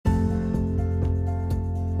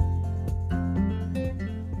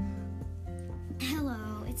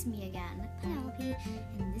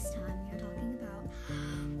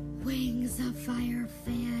of Fire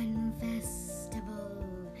Fan Festival,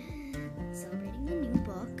 celebrating the new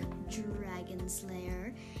book, Dragon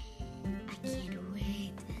Slayer. I can't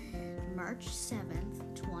wait. March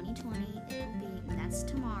 7th, 2020, that's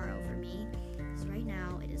tomorrow for me. So right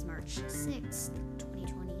now, it is March 6th,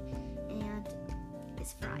 2020, and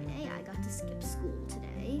it's Friday. I got to skip school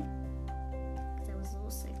today, because I was a little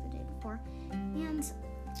sick the day before, and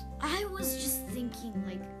I was just thinking,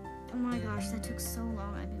 oh my gosh, that took so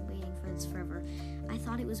long. I've been waiting for this forever. I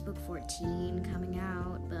thought it was book 14 coming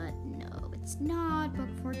out, but no, it's not book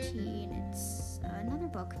 14. It's another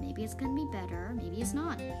book. Maybe it's gonna be better. Maybe it's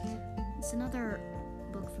not. It's another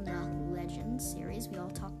book from the Legends series we all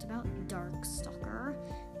talked about, Darkstalker,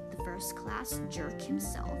 the first class jerk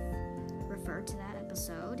himself. Refer to that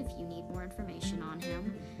episode if you need more information on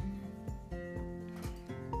him.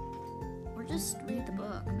 Or just read the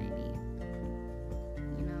book, maybe.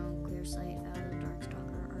 Clearsight, Valor,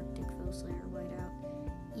 Darkstalker, Arctic, Foeslayer, Whiteout.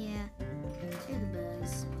 Yeah, hear the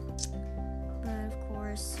buzz. But of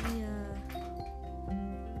course,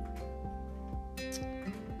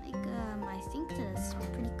 I think that it's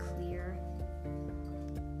pretty clear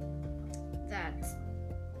that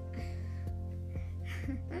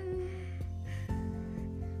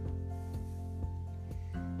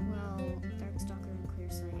well, Darkstalker and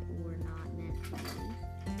Clearsight were not meant to be,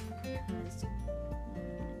 because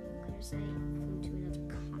Clearsight flew to another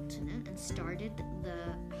continent and started the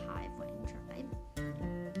Hivewing tribe.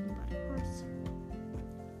 But of course,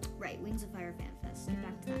 right, Wings of Fire Fan Fest, get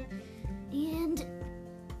back to that. And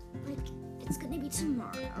it's gonna be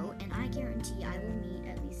tomorrow, and I guarantee I will meet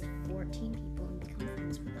at least 14 people and become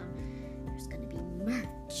friends with them. There's gonna be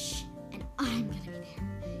merch, and I'm gonna be there,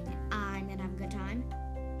 and I'm gonna have a good time,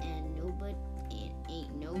 and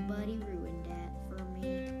ain't nobody ruined that for me.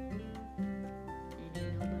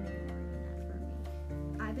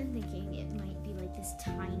 I've been thinking it might be this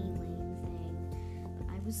tiny lame thing, but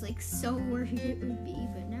I was so worried it would be,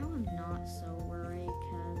 but now I'm not so worried,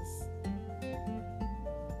 because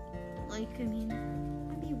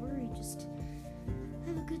I'd be worried, just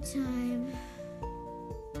have a good time.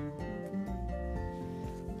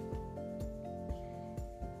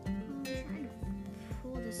 I'm trying to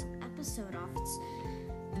pull this episode off.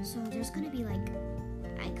 So there's gonna be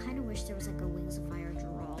I kind of wish there was a Wings of Fire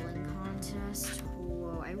drawing contest.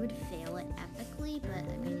 Whoa, I would fail it epically, but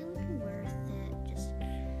it would be worth it, just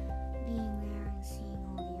being there and seeing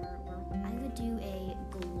all the artwork. I would do a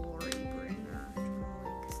Glory Bringer drawing,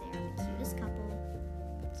 because they are the cutest couple,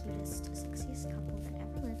 cutest, sexiest couple that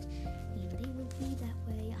ever lived, and they will be that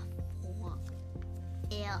way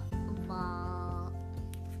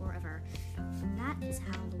forever. That is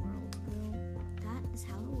how the world will. That is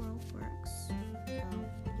how the world works. So deal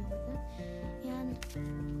with it. And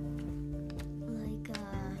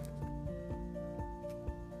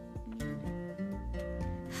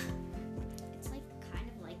it's kind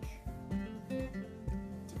of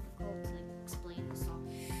difficult to explain this all.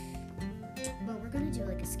 But we're gonna do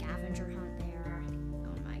a scavenger hunt there.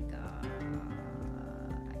 Oh my god,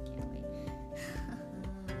 I can't wait.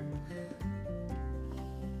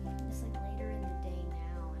 It's later in the day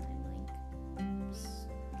now, and I'm just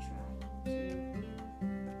trying to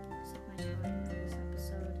set my time for this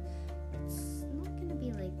episode. It's not gonna be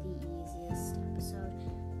the easiest episode,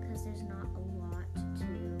 because there's not a lot to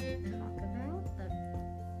talk about, but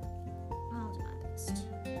I'll do my best.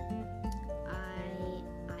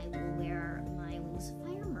 I will wear my Wings of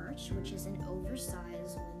Fire merch, which is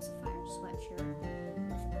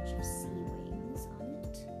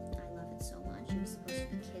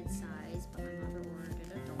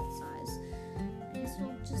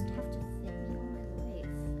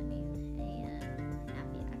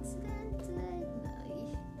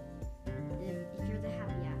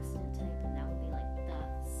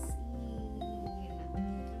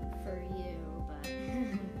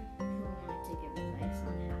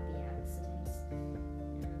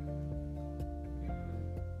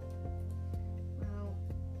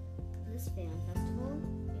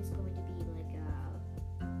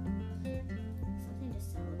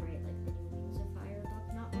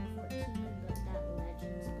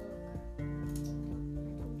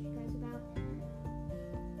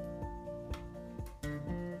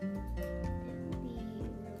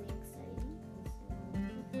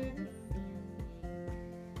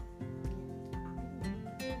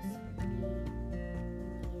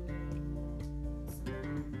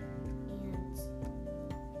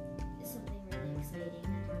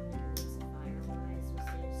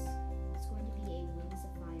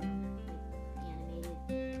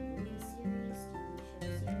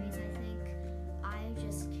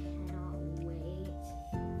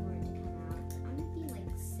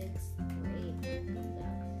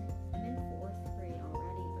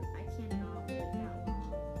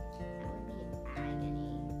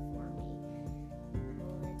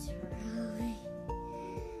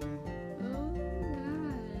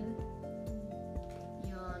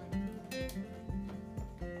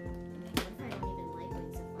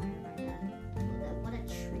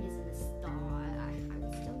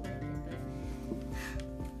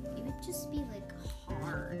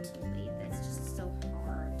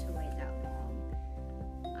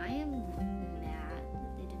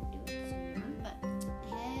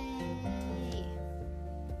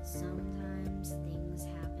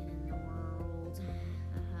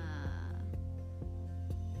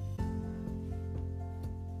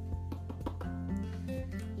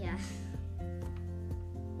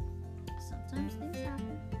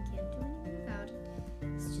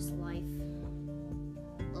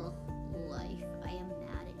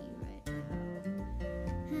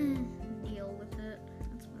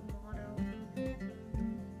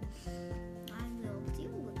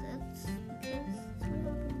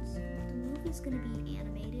was going to be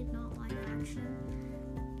animated, not live action.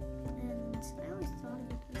 And I always thought of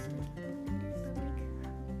it as like animated, but like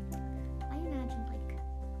I imagined like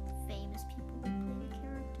famous people would play the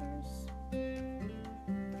characters, and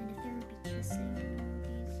if there would be kissing in the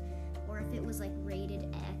movies, or if it was like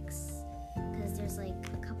rated X, because there's like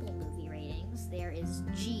a couple movie ratings. There is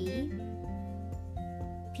G,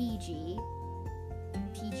 PG,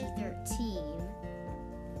 PG-13,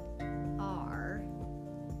 R,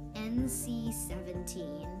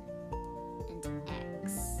 NC-17, and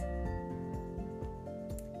X.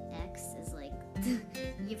 X is like you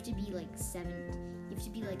have to be like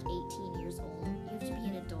 18 years old. You have to be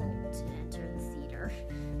an adult to enter the theater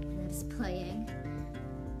when that's playing.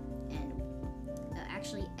 And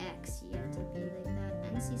actually X, you have to be like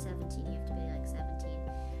that. NC-17, you have to be like 17.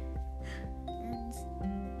 And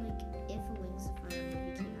like if a Wings of Fire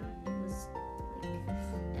movie came out and it was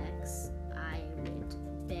like X, I would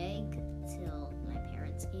beg till my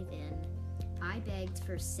parents gave in. I begged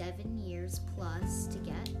for 7 years plus to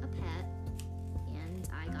get a pet, and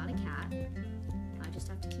I got a cat. I just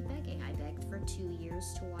have to keep begging. I begged for 2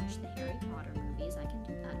 years to watch the Harry Potter movies. I can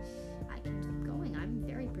do that. I can keep going. I'm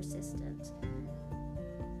very persistent.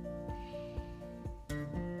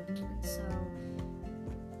 And so,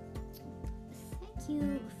 thank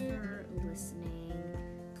you for listening.